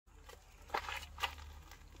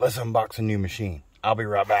let's unbox a new machine. I'll be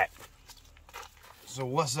right back. So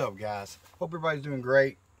what's up, guys? Hope everybody's doing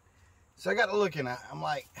great. So I got to looking at, I'm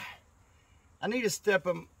like, I need a step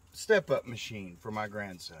up machine for my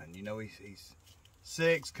grandson. You know, he's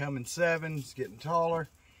 6, coming 7, he's getting taller.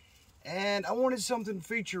 And I wanted something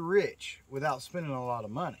feature rich without spending a lot of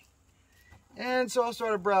money. And so I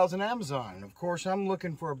started browsing Amazon. And of course, I'm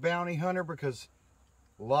looking for a bounty hunter because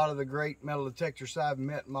a lot of the great metal detectors I've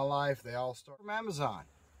met in my life, they all start from Amazon.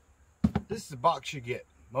 This is the box you get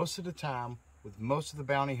most of the time with most of the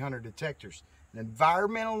bounty hunter detectors. And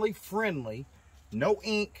environmentally friendly, no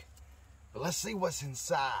ink, but let's see what's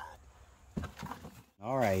inside.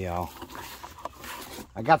 All right, y'all.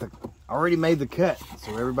 I already made the cut,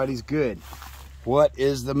 so everybody's good. What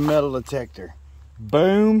is the metal detector?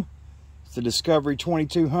 Boom. It's the Discovery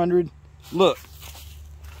 2200. Look,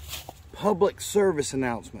 public service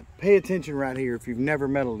announcement. Pay attention right here if you've never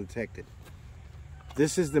metal detected.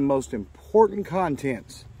 This is the most important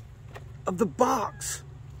contents of the box.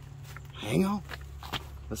 Hang on.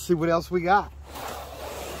 Let's see what else we got.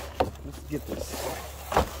 Let's get this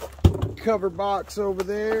cover box over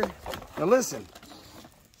there. Now listen,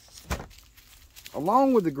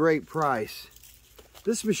 along with the great price,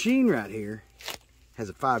 this machine right here has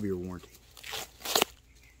a 5-year warranty.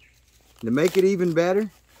 To make it even better,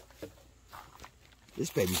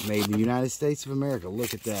 this baby's made in the United States of America.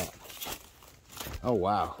 Look at that. Oh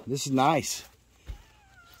wow, this is nice.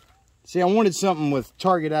 See, I wanted something with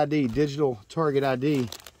Target ID, digital Target ID.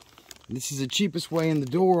 This is the cheapest way in the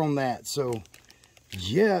door on that, so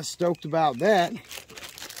yeah, stoked about that.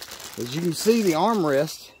 As you can see, the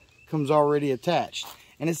armrest comes already attached,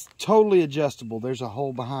 and it's totally adjustable. There's a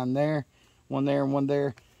hole behind there, one there and one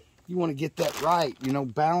there. You want to get that right, you know,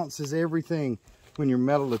 balance is everything when you're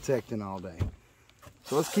metal detecting all day.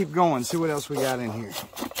 So let's keep going, see what else we got in here.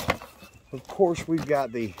 Of course, we've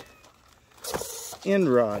got the end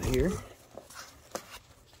rod here,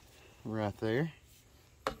 right there.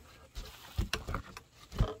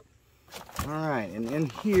 All right, and in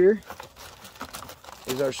here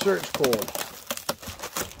is our search coil.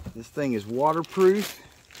 This thing is waterproof.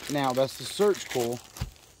 Now, that's the search coil.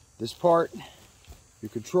 This part, your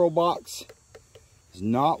control box, is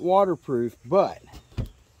not waterproof, but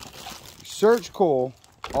your search coil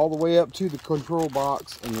all the way up to the control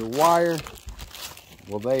box and your wire,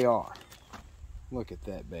 well, they are. Look at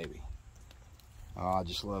that baby. Oh, I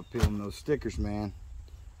just love peeling those stickers, man.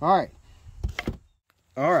 All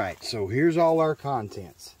right, so here's all our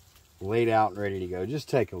contents laid out and ready to go. Just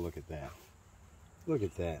take a look at that. Look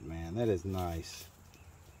at that, man. That is nice.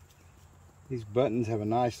 These buttons have a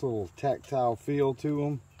nice little tactile feel to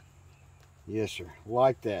them. Yes, sir.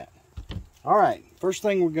 Like that. All right, first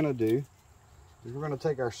thing we're going to do is we're going to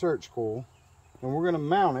take our search coil and we're going to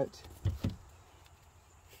mount it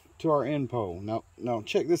to our end pole. Now,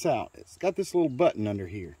 check this out. It's got this little button under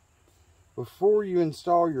here. Before you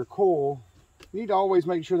install your coil, you need to always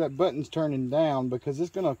make sure that button's turning down because it's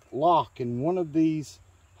going to lock in one of these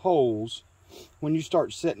holes when you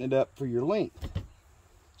start setting it up for your length.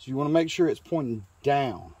 So you want to make sure it's pointing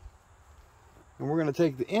down. And we're going to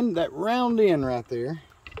take the end, that round end right there,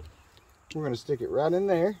 we're going to stick it right in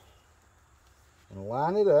there and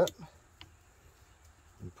line it up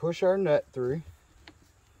and push our nut through,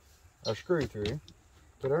 our screw through,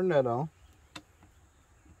 put our nut on.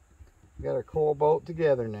 We got our coil bolt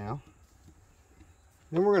together now.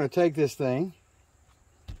 Then we're going to take this thing,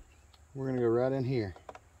 we're going to go right in here,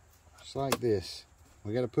 just like this.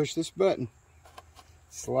 We got to push this button,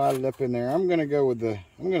 slide it up in there. I'm going to go with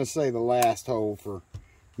I'm going to say the last hole for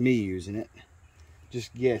me using it,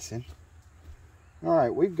 just guessing. All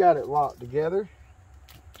right, we've got it locked together.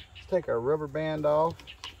 Let's take our rubber band off.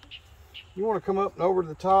 You want to come up and over to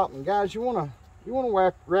the top, and guys, you want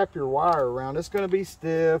to wrap your wire around. It's going to be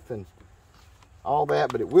stiff and all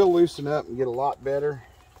that, but it will loosen up and get a lot better.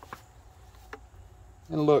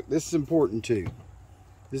 And look, this is important too.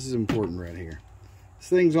 This is important right here. This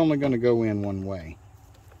thing's only going to go in one way.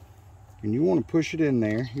 And you want to push it in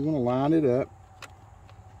there. You want to line it up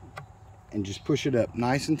and just push it up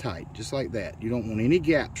nice and tight, just like that. You don't want any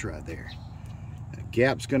gaps right there. That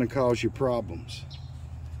gap's going to cause you problems.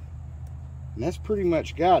 And that's pretty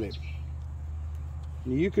much got it.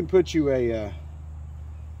 You can put you a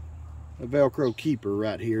Velcro keeper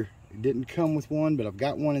right here. It didn't come with one, but I've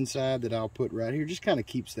got one inside that I'll put right here. Just kind of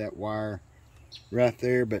keeps that wire right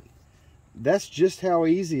there. But that's just how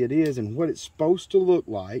easy it is and what it's supposed to look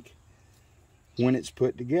like when it's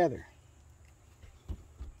put together.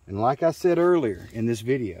 And like I said earlier in this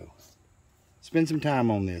video, spend some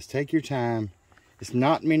time on this. Take your time. It's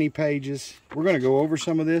not many pages. We're going to go over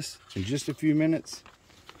some of this in just a few minutes.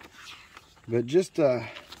 But just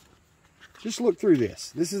look through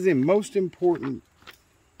this. This is the most important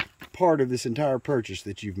part of this entire purchase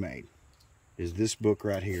that you've made, is this book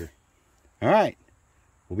right here. All right,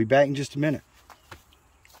 we'll be back in just a minute.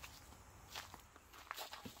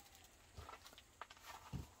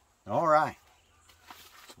 All right,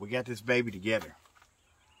 so we got this baby together.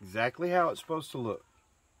 Exactly how it's supposed to look.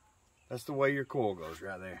 That's the way your coil goes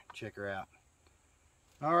right there. Check her out.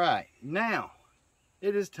 All right, now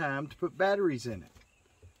it is time to put batteries in it.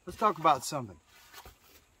 Let's talk about something.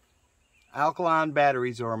 Alkaline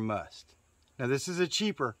batteries are a must. Now this is a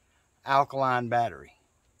cheaper alkaline battery.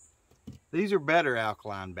 These are better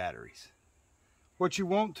alkaline batteries. What you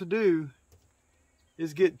want to do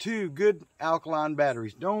is get 2 good alkaline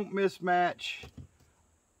batteries. Don't mismatch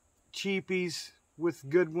cheapies with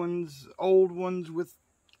good ones, old ones with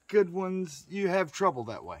good ones. You have trouble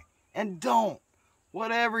that way. And don't,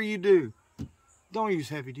 whatever you do, don't use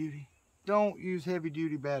heavy duty. Don't use heavy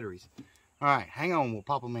duty batteries. All right, hang on, we'll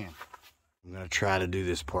pop them in. I'm gonna try to do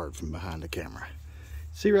this part from behind the camera.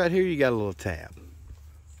 See right here, you got a little tab.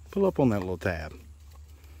 Pull up on that little tab.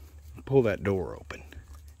 Pull that door open.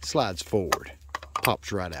 It slides forward,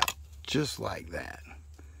 pops right out, just like that.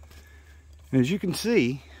 And as you can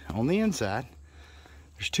see, on the inside,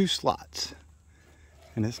 there's 2 slots.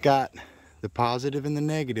 And it's got the positive and the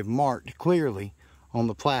negative marked clearly on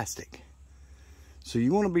the plastic. So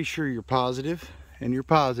you want to be sure your positive and your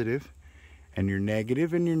positive and your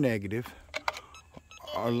negative and your negative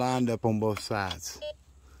are lined up on both sides.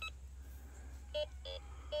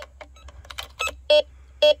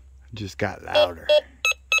 Just got louder.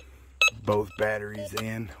 Both batteries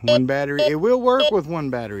in. One battery. It will work with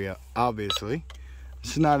one battery, obviously.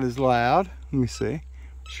 It's not as loud. Let me see. Make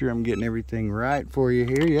sure I'm getting everything right for you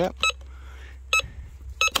here. Yep.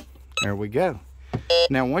 There we go.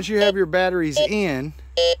 Now, once you have your batteries in,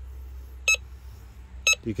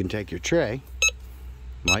 you can take your tray,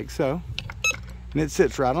 like so, and it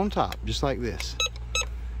sits right on top, just like this.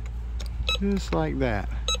 Just like that.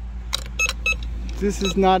 This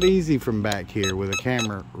is not easy from back here with a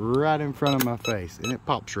camera right in front of my face, and it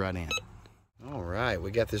pops right in. All right,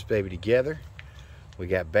 we got this baby together. We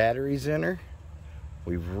got batteries in her.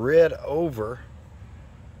 We've read over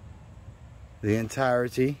the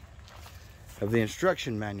entirety of the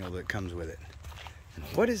instruction manual that comes with it. And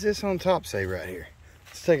what does this on top say right here?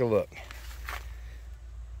 Let's take a look.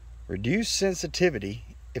 Reduce sensitivity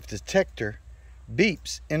if detector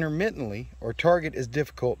beeps intermittently or target is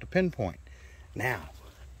difficult to pinpoint. Now,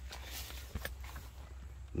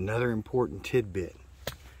 another important tidbit.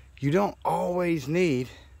 You don't always need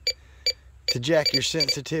to jack your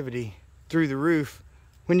sensitivity through the roof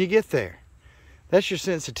when you get there. That's your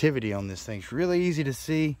sensitivity on this thing. It's really easy to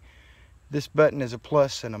see. This button is a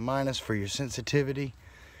plus and a minus for your sensitivity,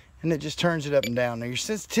 and it just turns it up and down. Now your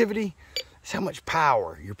sensitivity is how much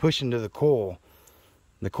power you're pushing to the coil.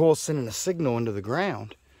 The coil's sending a signal into the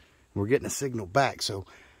ground, and we're getting a signal back. So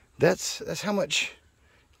that's how much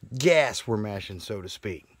gas we're mashing, so to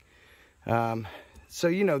speak. So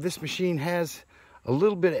you know, this machine has a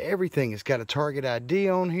little bit of everything. It's got a target ID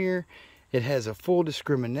on here. It has a full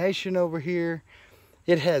discrimination over here.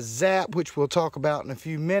 It has zap, which we'll talk about in a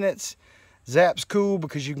few minutes. Zap's cool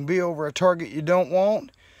because you can be over a target you don't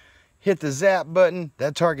want. Hit the zap button,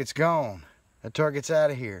 that target's gone. That target's out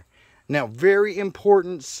of here. Now, very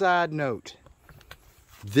important side note.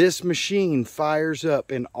 This machine fires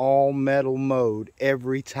up in all metal mode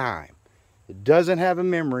every time. It doesn't have a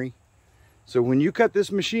memory. So when you cut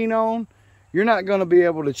this machine on, you're not going to be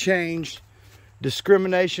able to change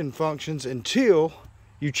discrimination functions until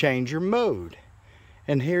you change your mode.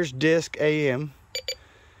 And here's disc AM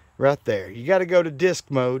right there. You got to go to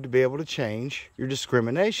disc mode to be able to change your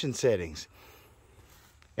discrimination settings.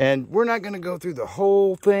 And we're not going to go through the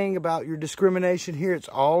whole thing about your discrimination here. It's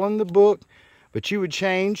all in the book. But you would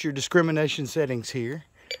change your discrimination settings here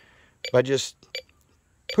by just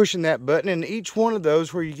pushing that button. And each one of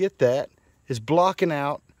those where you get that is blocking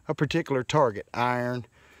out a particular target, iron,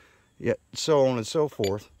 so on and so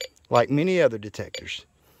forth, like many other detectors.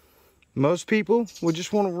 Most people will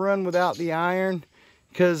just want to run without the iron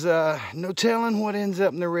because no telling what ends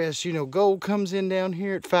up in the rest. You know, gold comes in down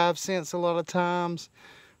here at 5 cents a lot of times.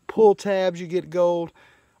 Pull tabs, you get gold,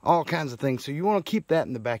 all kinds of things. So you want to keep that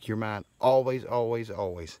in the back of your mind. Always, always,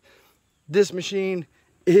 always. This machine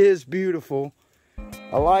is beautiful.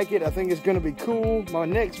 I like it. I think it's going to be cool. My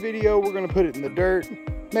next video, we're going to put it in the dirt.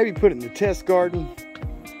 Maybe put it in the test garden.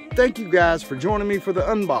 Thank you guys for joining me for the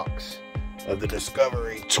unbox of the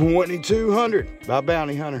Discovery 2200 by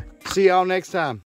Bounty Hunter. See y'all next time.